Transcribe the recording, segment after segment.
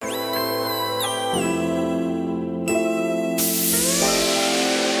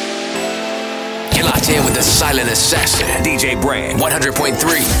in with the silent assassin, DJ Brand, 100.3,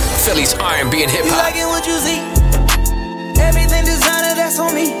 Philly's R&B and hip hop. You liking what you see? Everything designer, that's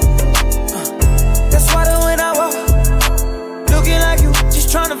on me. That's why when I walk, looking like you, just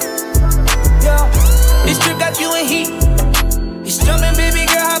tryna. Yeah, this trip got you in heat. He's jumping, baby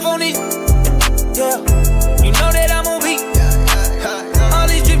girl, hop on it. Yeah, you know that I'm on beat. All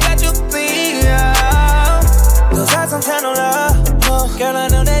these trips got you clean. Yeah, those eyes on time, no love. Girl, I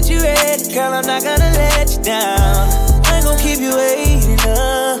know that you ready. Girl, I'm not gonna let you down. I ain't gon' keep you waiting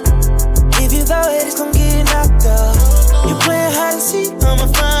up. If you go ahead, it's gon' get knocked up. You playing hide and seek, I'ma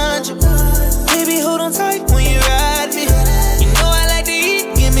find you. Baby, hold on tight when you ride me. You know I like to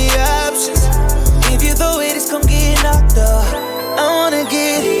eat, give me options. If you throw it, it's gon' get knocked up. I wanna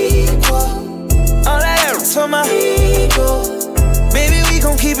get equal. All I have is for my ego. Baby, we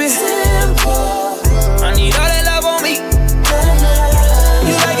gon' keep it simple. I need all that love on me.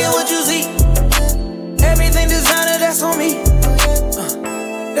 You liking what you see? Everything designer, that's on me.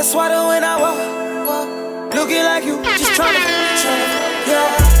 That's why when I walk, looking like you, just tryna.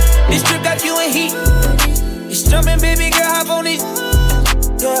 Yeah, this trip got you in heat. It's jumping, baby girl, hop on it.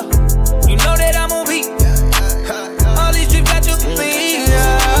 Yeah, you know that I'm on beat. All these trips got you clean.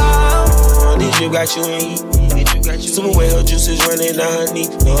 Yeah, this trip got you in heat. Super wet, her juices running down her knee.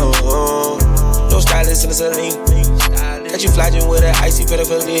 No stylist in the saline. Got you flogging with an icy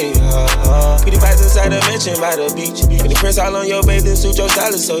pedophilia. Pretty vibes inside the mansion by the beach. Pretty prints all on your bathing suit, your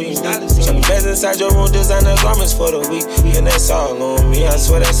stylist so unique. Show me best inside your room, designer garments for the week. And that's all on me, I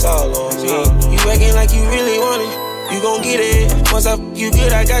swear that's all on me. You acting like you really want it, you gon' get it. Once I you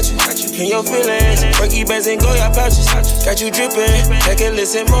good, I got you. In your feelings, Berkey bands and Goya pouches. Got you drippin', check and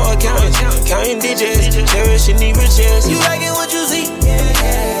listen more accountants. Counting digits, cherishing the riches. You liking what you see?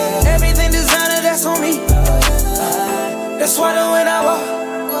 Everything designer, that's on me. That's why when I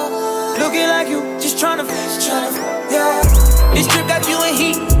walk, looking like you, just tryna. Yeah, this trip got you in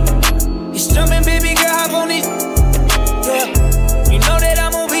heat. It's jumping, baby girl, hop on it. Yeah, you know that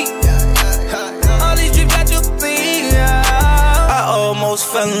I'm on beat. All these trips got you clean. Yeah. I almost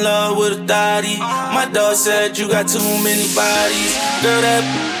fell in love with a thotty. My dog said you got too many bodies. Girl, that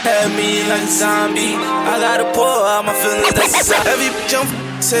had me like a zombie. I gotta pour out my feelings, that's inside. Every jump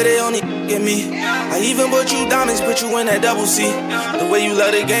say they only get me. I even bought you diamonds, put you in that double C. The way you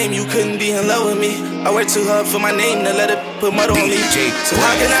love the game, you couldn't be in love with me. I worked too hard for my name to let it put mud on me. So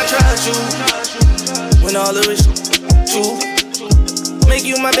how can I trust you when all the rich true? Make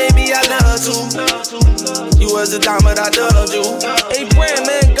you my baby, I love to. You was a dime, but I loved you. Hey, Brand,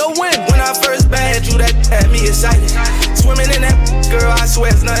 man, go win. When I first bad you, that had me excited. Swimming in that girl, I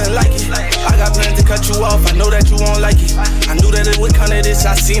swear it's nothing like it. I got plans to cut you off, I know that you won't like it. I knew that it would come to this,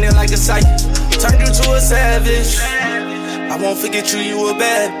 I seen it like a sight. Turned you to a savage. I won't forget you, you were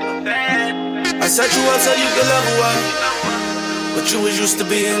bad. I set you up so you could level up, but you was used to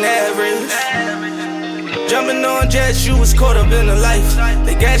being average. Jumping on jets, you was caught up in the life.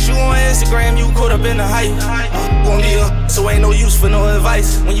 They gas you on Instagram, you caught up in the hype. Won't be up, so ain't no use for no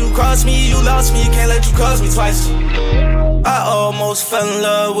advice. When you cross me, you lost me, can't let you cross me twice. I almost fell in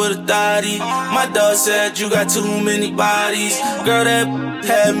love with a thotty. My dog said you got too many bodies. Girl, that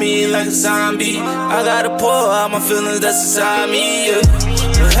had me like a zombie. I gotta pour out my feelings that's inside me, yeah.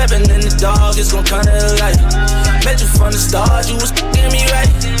 What happened in the dog is gon' come to life. Met you from the start, you was getting me right.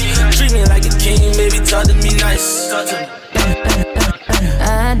 Treat me like a king, baby, talk to me nice. Talk to me.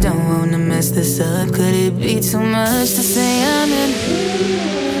 I don't wanna mess this up. Could it be too much to say I'm in?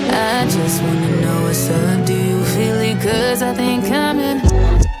 I just wanna know what's up. Do you feel it? 'Cause I think I'm in.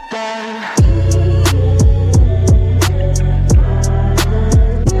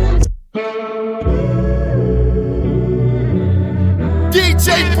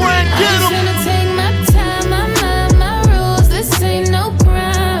 DJ Brand, get him!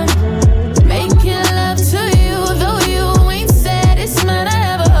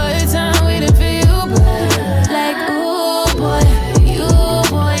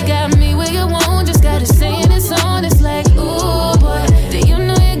 Do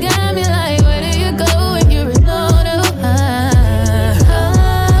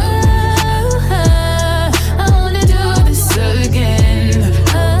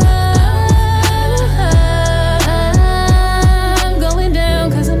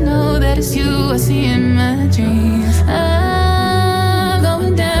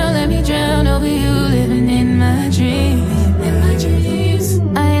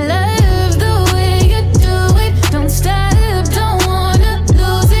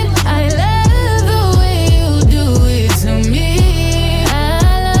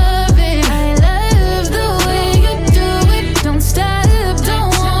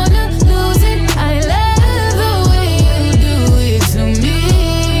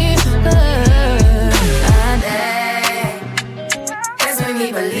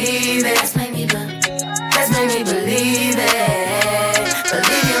me believe it. Let's make me believe it.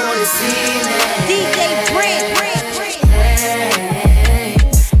 Believe you wanna see me. DJ Brand.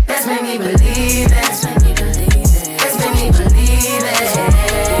 Let's make me believe it. Let's make me believe it. Let's make me believe it.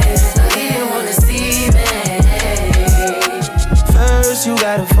 Believe you wanna see me. First you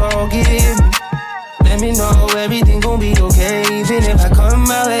gotta forgive me. Let me know everything gon' be okay. Even if I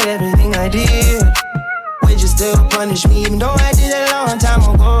come out with everything I did, would you still punish me even though I did it a long time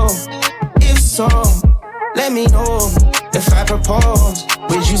ago? If so, let me know. If I propose,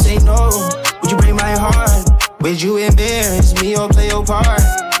 would you say no? Would you break my heart? Would you embarrass me or play your part?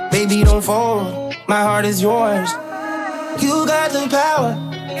 Baby, don't fold, my heart is yours. You got the power,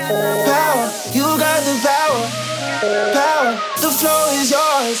 you got the power. The flow is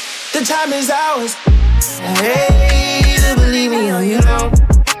yours, the time is ours. Hey, to believe me on you know.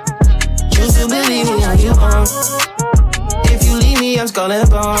 Choose to believe me on you on. If you leave me, I'm skull and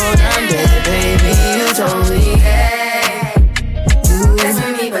bone. I'm dead, baby, you told me. Hey, let's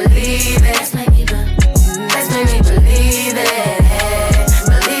make me believe it. Let's make me believe it.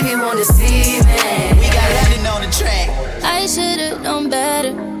 Believe you want to see me. We got London on the track. I should've known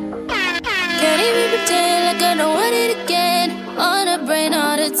better. Can't even pretend like I don't want it again. On the brain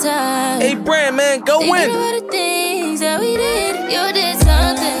all the time. Hey, Brand, man, go win. Thinking about the things that we did. You did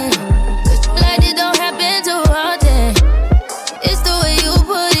something like it don't happen too often. It's the way you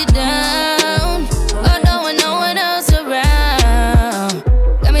put it down. Although when no one else around.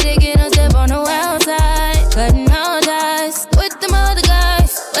 Got me taking a step on the wild side. Cutting all ties with them other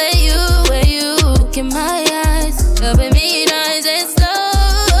guys. Where you look in my eyes. Helping me nice and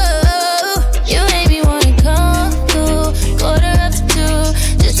slow. You made me wanna come through. Quarter up to 2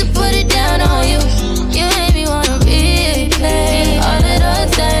 just to put it down on you. You made me wanna replay all of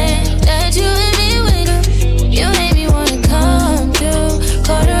those things that you and me went through. You made me wanna come through.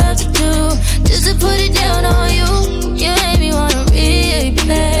 Quarter up to 2 just to put it down on you. You made me wanna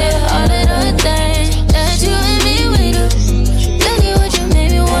replay all of those things that you and me went through. Look at what you made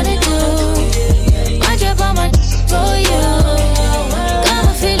me wanna do. I drop on my for you. Got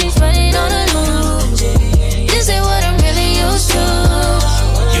my feelings running on the loop. This ain't what I'm really used to.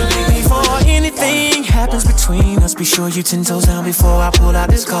 You leave me for anything happens between us. Be sure you 10 toes down before I pull out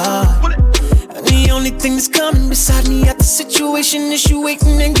this card. And the only thing that's coming beside me at the situation is you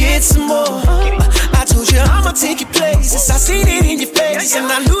waiting and get some more. I told you I'ma take your places. I seen it in your face,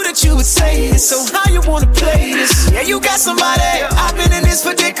 and I knew that you would say it. So how you wanna play this? Yeah, you got somebody. I've been in this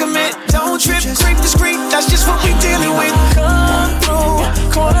predicament. Don't trip, creep discreet. That's just what we dealing with. Come through,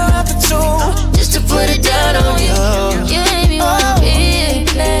 quarter after 2, Just to put it down on you. You made me wanna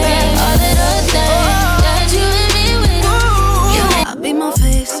replay all of those things that you and me went through. I beat my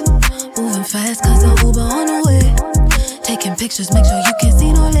face, moving fast cause the Uber on the way. Taking pictures, make sure you can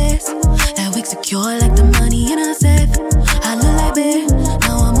see no less. That wig secure like the money in a safe. I look like babe,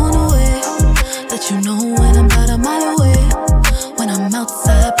 now I'm on the way. Let you know when I'm about a mile away. When I'm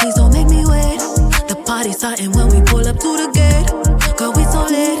outside, please don't make me wait. The party's starting when we pull up to the gate. Girl, we so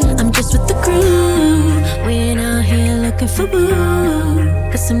late, I'm just with the crew. We ain't out here looking for boo.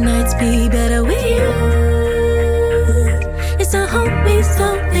 Cause some nights be better with you. It's a homie,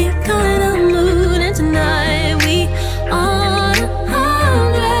 slowly calling the mood. And tonight we on 100.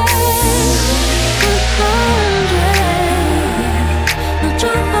 No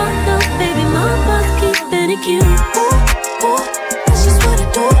drama, no baby, my boss keeping it cute. Ooh, ooh, that's just what I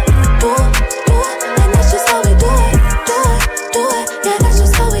do. And that's just how we do it. Yeah, that's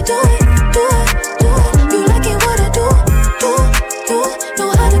just how we do it. You like it what I do. Know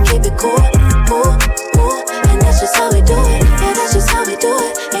how to keep it cool. And that's just how we do it. Yeah, that's just how we do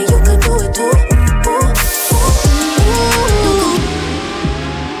it. And you can do it too.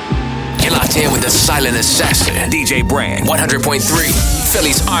 You're locked in with the silent assassin, DJ Brand, 100.3,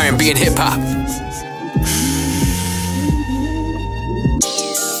 Philly's R&B and hip hop.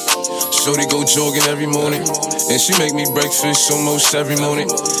 Shorty go jogging every morning, and she make me breakfast almost every morning.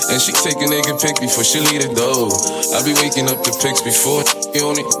 And she take a nigga pic before she leave the door. I be waking up the pics before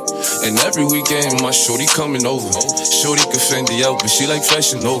on it. And every weekend my shorty coming over. Shorty can Fendi out, but she like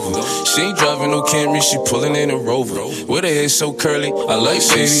Fashion Nova. She ain't driving no Camry, she pulling in a Rover. With her hair so curly, I like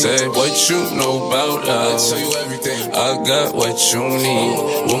she said, what you know about us? I tell you everything. I got what you need.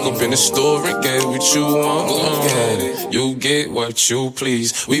 Woke up in the store and get what you want. Get it. You get what you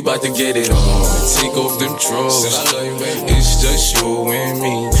please. We bout to get it on. Take off them drawers. It's just you and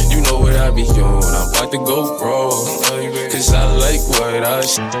me. You know what I be on. I'm about to go wrong. Cause I like what I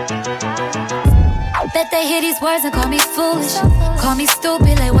see. Bet they hear these words and call me foolish. Call me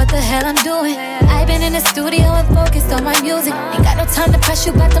stupid, like what the hell I'm doing. I've been in the studio and focused on my music. Ain't got no time to crush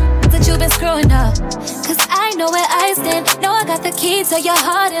you about the that you've been screwing up. Cause I know where I stand. Know I got the key to your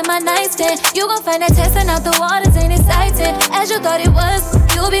heart in my nightstand. You gon' find that testing out the waters ain't exciting as you thought it was.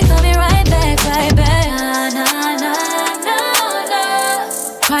 You'll be coming right back, right back. Nah, nah, nah, nah,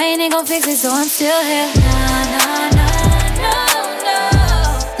 nah. Crying ain't gon' fix it, so I'm still here. Nah, nah, nah, nah,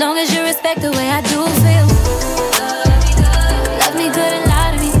 nah. Long as you respect the way I do feel. Love me good and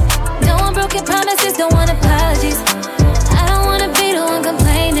lie to me. Don't want broken promises, don't want apologies. I don't wanna be the one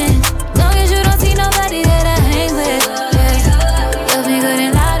complaining. Long as you don't see nobody that I hang with. Yeah. Love me good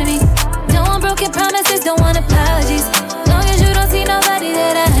and lie to me. Don't want broken promises, don't want apologies. Long as you don't see nobody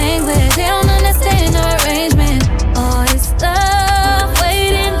that I hang with. They don't understand our arrangement. Oh, it's love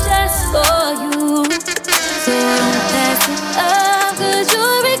waiting just for you. So don't pass it up, cause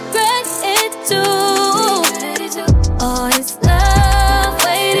you'll regret it too. Oh, it's love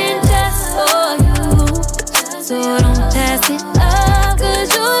waiting just for you. So don't pass it up, cause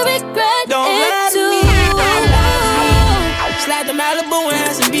you'll regret it too. Slide to Malibu and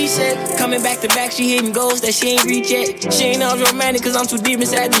have some beach set. Coming back to back, she hitting goals that she ain't reach yet. She ain't always romantic cause I'm too deep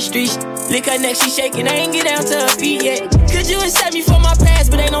inside the streets. Lick her neck, she shaking, I ain't get down to her feet yet. Could you accept me for my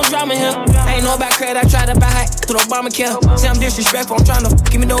past, but ain't no drama here. I ain't know about credit, I try to buy her through Obamacare. Say I'm disrespectful, I'm trying to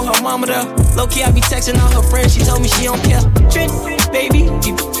give me know her mama there. Low key, I be texting all her friends, she told me she don't care. Trent, baby,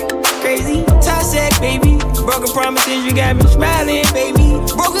 you crazy. Toxic, baby. Broken promises, you got me smiling, baby.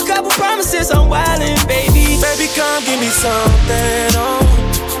 Broke a couple promises, I'm wildin', baby. Baby, come give me something, oh.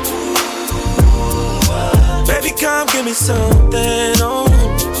 Baby, come give me something, oh.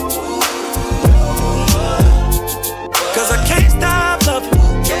 Cause I can't stop loving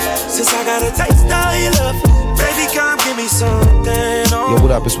since I got a taste of your love. Baby, come give me something, oh. Yo,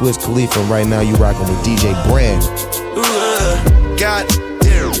 what up? It's Wiz Khalifa, and right now you rockin' with DJ Brand. God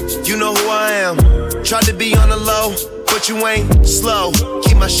damn, you know who I am. Tried to be on the low, but you ain't slow.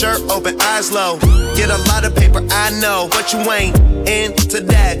 Keep my shirt open, eyes low. Get a lot of paper, I know, but you ain't into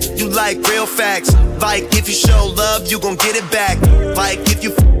that. You like real facts. Like if you show love, you gon' get it back. Like if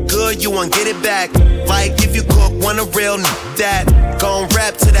you good, you won't get it back. Like if you cook, want a real that. Gon'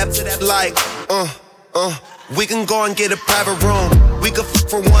 rap to that like, we can go and get a private room. We could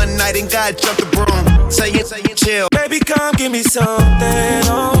for one night and God jump the broom. Say it, chill. Baby, come give me something,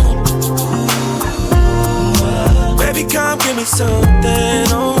 oh. Baby, come give me something,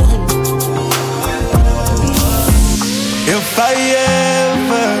 oh. If I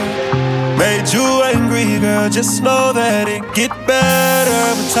ever made you angry, girl, just know that it get better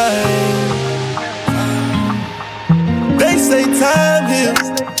over time. They say time heals.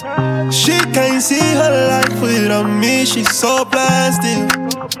 She can't see her life without me, she's so blind still.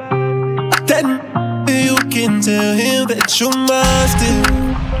 Then you can tell him that you're mine still.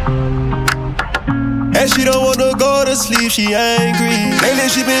 And she don't wanna go to sleep, she angry. Lately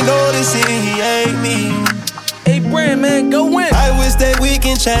she been noticing he ain't me. Hey, Brand, man, go in. I wish that we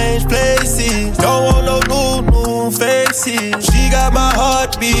can change places. Don't want no new faces. She got my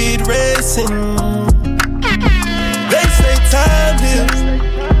heartbeat racing. They say time heals.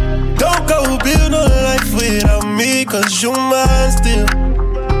 Don't go build no life without me, cause you're mine still.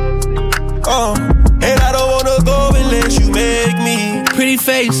 And I don't wanna go unless you make me. Pretty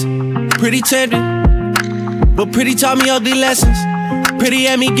face, pretty tempting, but pretty taught me ugly lessons. Pretty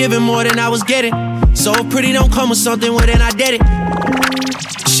had me giving more than I was getting. So if pretty don't come with something, well then I did it.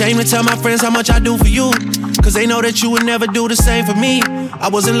 Shame to tell my friends how much I do for you, cause they know that you would never do the same for me. I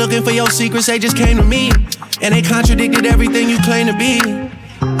wasn't looking for your secrets, they just came to me. And they contradicted everything you claim to be.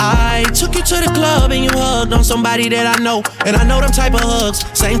 I took you to the club and you hugged on somebody that I know. And I know them type of hugs,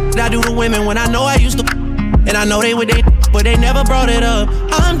 same I do to women when I know I used to. And I know they would date, but they never brought it up.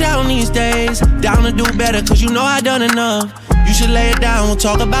 I'm down these days, down to do better, cause you know I done enough. You should lay it down, we'll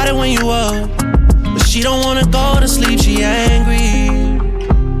talk about it when you up. But she don't wanna go to sleep, she angry.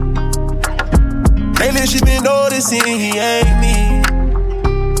 Lately she been noticing he ain't me.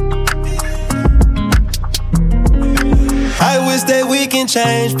 I wish that we can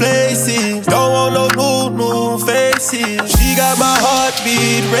change places. Don't want no new faces. She got my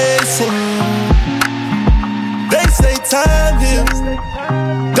heartbeat racing. They say time heals.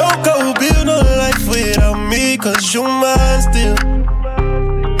 Don't go build no life without me, cause you're mine still.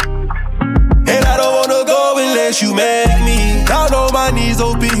 And I don't wanna go unless you make me. Down on my knees,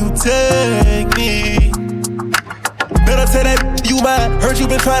 hoping you take me. Better tell that you mine. Heard you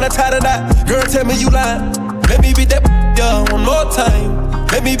been trying to tie the knot. Girl, tell me you lying. Let me beat that one more time.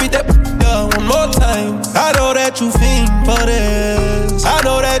 Let me beat that one more time. I know that you fiend for this. I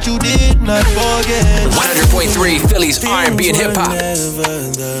know that you did not forget. 100.3 Philly's R&B and hip hop.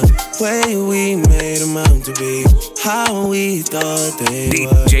 way we made them out to be, how we thought they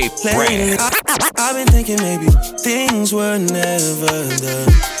were. DJ Brand. I've been thinking maybe things were never the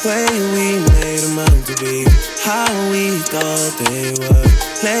way we made them out to be, how we thought they were.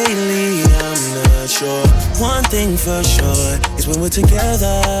 Lately, I'm not sure. One thing for sure is when we're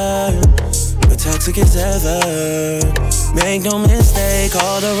together, we're toxic as ever. Make no mistake,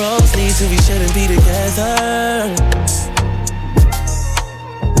 all the roads lead to we shouldn't be together.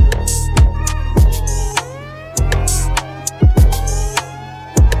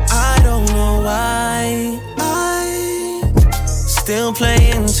 I don't know why I still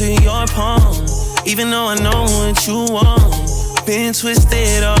play into your palm, even though I know what you want. Been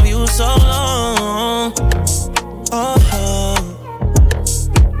twisted of you so long.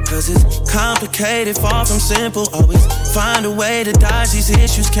 Cause it's complicated, far from simple. Always find a way to dodge these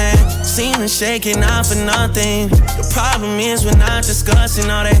issues. Can't seem to shake it, not for nothing. The problem is we're not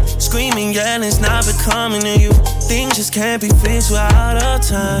discussing all that screaming, yelling's not becoming to you. Things just can't be fixed without a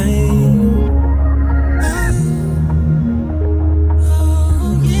time.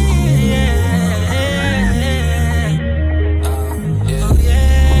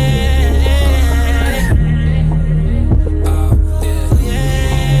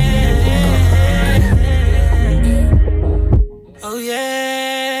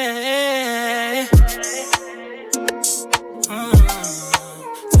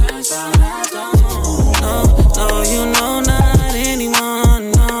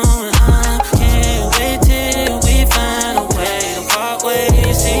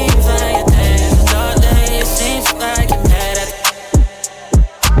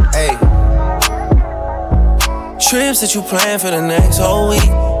 Trips that you plan for the next whole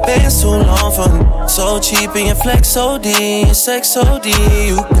week. Bands too long for so cheap and your flex OD and sex OD.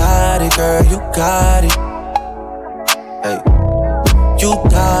 You got it, girl, you got it. Hey, you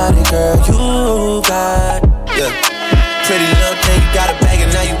got it, girl, you got it. Yeah, pretty little thing, you got a bag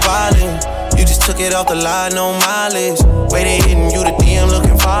and now you wildin'. You just took it off the line, no mileage. Way they hitting you, the DM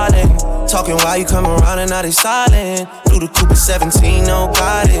looking violent. Talking while you come around and now they silent. Through the coupe at 17, no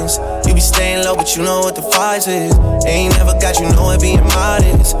guidance. You be staying low, but you know what the price is. Ain't never got you know it being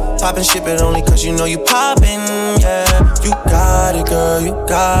modest. Poppin' shit, but only cause you know you poppin', yeah. You got it, girl, you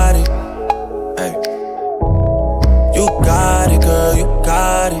got it. Hey. You got it, girl, you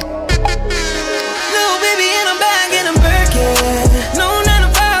got it. Little baby and I'm back in a Birkin. No 9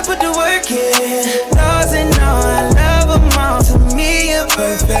 to 5, put the work in. Those that know I love them all. To me, you're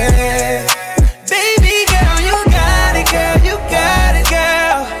perfect. Baby girl, you got it, girl, you got it,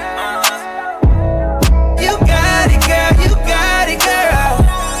 girl. You got it, girl, you got it, girl.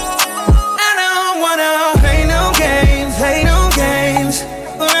 I don't wanna play no games,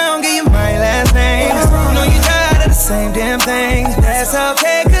 but I don't give you my last name. Know you tired of the same damn thing. That's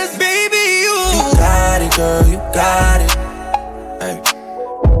okay, cause baby, you got it, girl, you got it. Hey.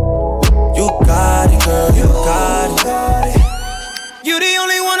 You got it, girl, you got it. You the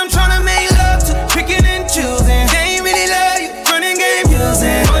only one I'm tryna make love to, picking and choosing. They ain't really love you, running game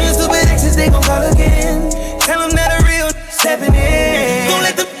using. All your stupid exes, they gon' call again. Tell them that a real stepping in. Don't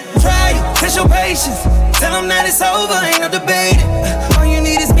let them try you, test your patience. Tell them that it's over, ain't no debating. All you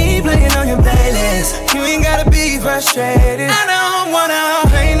need is me playing on your playlist. You ain't gotta be frustrated. I don't wanna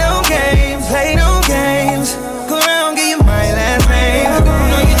play no games, Go around, give you my last name.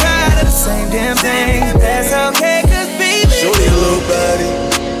 Know you tired of the same damn thing. That's okay, cause baby, Shorty a little body,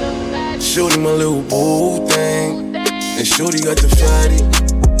 Shorty my little boo thing, and Shorty got the fatty.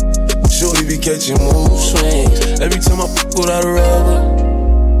 Shorty be catching mood swings. Every time I without a rubber,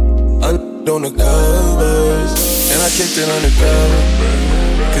 I on the covers, and I kept it undercover,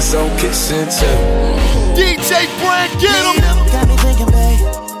 cause I'm kissing too. DJ Brand, get him! Got me thinking, babe.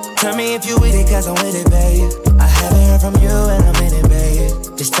 Tell me if you with it, cause I'm with it, babe. I haven't heard from you and I'm in it,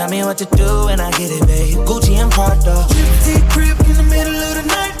 babe. Just tell me what to do and I get it, babe. Gucci and Prada. Gypsy crib in the middle of the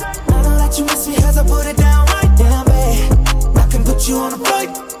night. I know that you miss me as I put it down right down, babe. I can put you on a flight.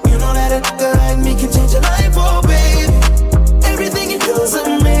 You know that a nigga like me can change your life, oh, babe. Everything you do is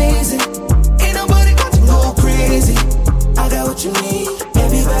amazing. Ain't nobody got to go crazy. I got what you need.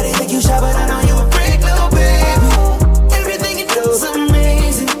 Everybody think you shy, but I know you a freak, little baby. Everything you do is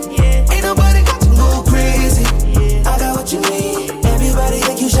amazing. Ain't nobody got to go crazy. I got what you need. Everybody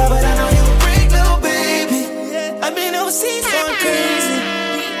think you shy, but I know you a freak, little baby. I've been overseas going crazy.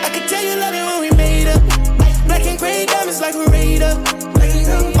 I could tell you love it when we made up. Black and gray diamonds like a radar.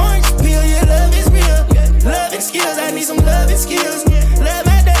 Orange peel, your love is real. Love and skills, I need some love and skills. Love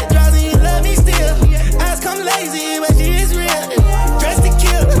my day draws and you love me still. Eyes come lazy, but she is real. Dressed to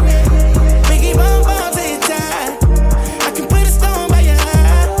kill. Biggie bomb bomb to your tie. I can put a stone by your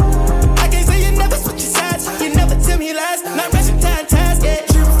eye.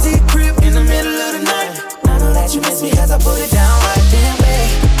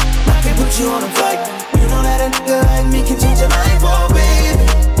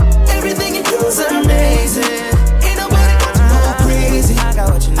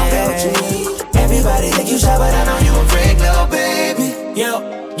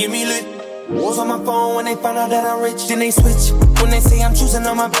 Who's on my phone when they find out that I'm rich? Then they switch when they say I'm choosing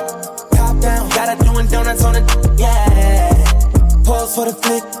on my top down. Got her doing donuts on the yeah. Pose for the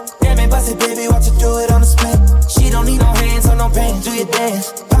flick. Damn it, bust it, baby, watch her do it on the split. She don't need no hands or no pain. Do your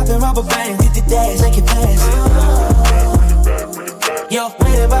dance, poppin' rubber band, hit the dash, make it fast. Yo,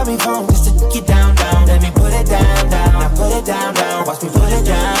 wait about me phone just to get down, down. Let me put it down, down. Now put it down, down. Watch me put it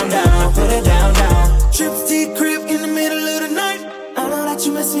down, down. Put it down, down. Trips to your crib in the middle of the night. I know that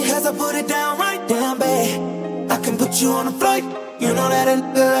you miss me as I put it down right down, babe. I can put you on a flight. You know that a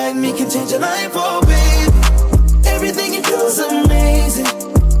nigga like me can change your life, oh babe. Everything you do is amazing.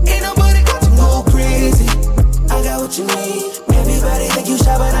 Ain't nobody got to go crazy. I got what you need. Everybody think you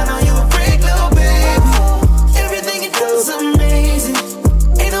shy, but I know you a freak, little baby. Everything you do is amazing.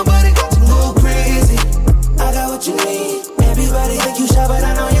 Ain't nobody got to go crazy. I got what you need. Everybody think you shy, but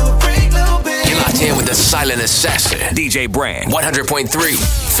I know you a freak, little baby. You're locked in with the silent assassin, DJ Brand, 100.3,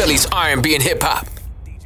 Philly's R&B and hip hop.